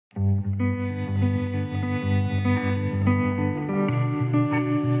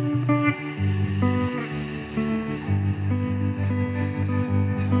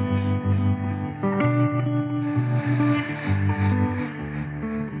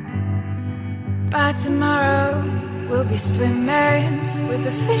By tomorrow, we'll be swimming with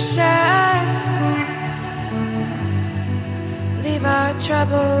the fishes. Leave our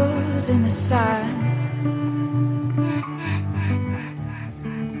troubles in the sun.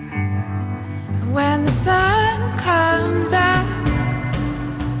 And when the sun comes up,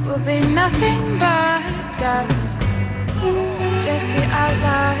 we'll be nothing but dust, just the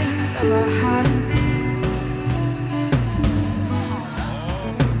outlines of our hands.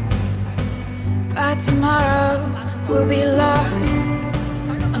 By tomorrow, we'll be lost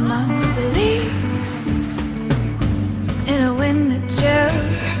amongst the leaves, in a wind that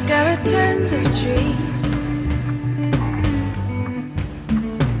chills the skeletons of trees.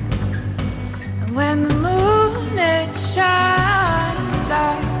 And when the moon it shines,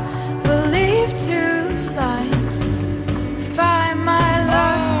 I will leave 2 lines. Find my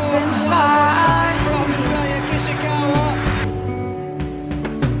love and find from Saya Kishikawa.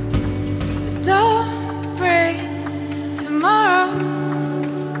 Don't bring tomorrow,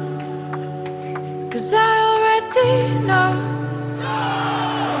 'cause I already know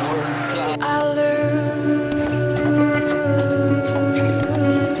I'll lose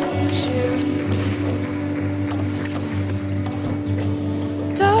you.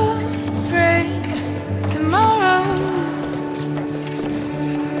 Don't bring tomorrow,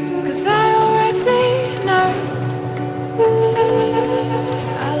 'cause I already know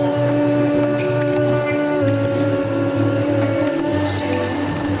I'll lose you.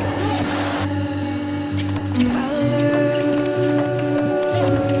 I'll lose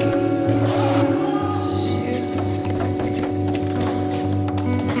you.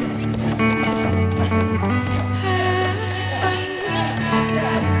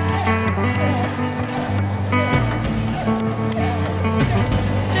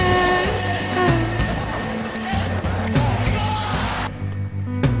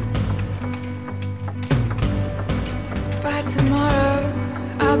 By tomorrow,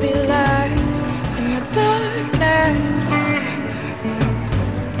 I'll be left in the darkness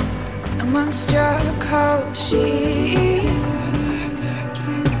amongst your cold sheets,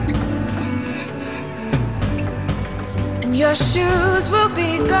 and your shoes will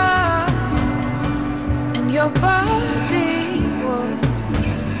be gone, and your body warmth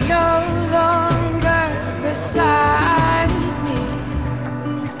no longer beside me.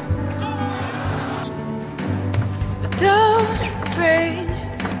 But don't bring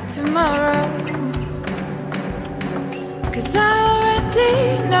tomorrow, 'cause I already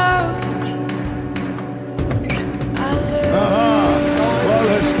know I'll lose. Well,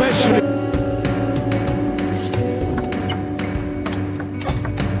 especially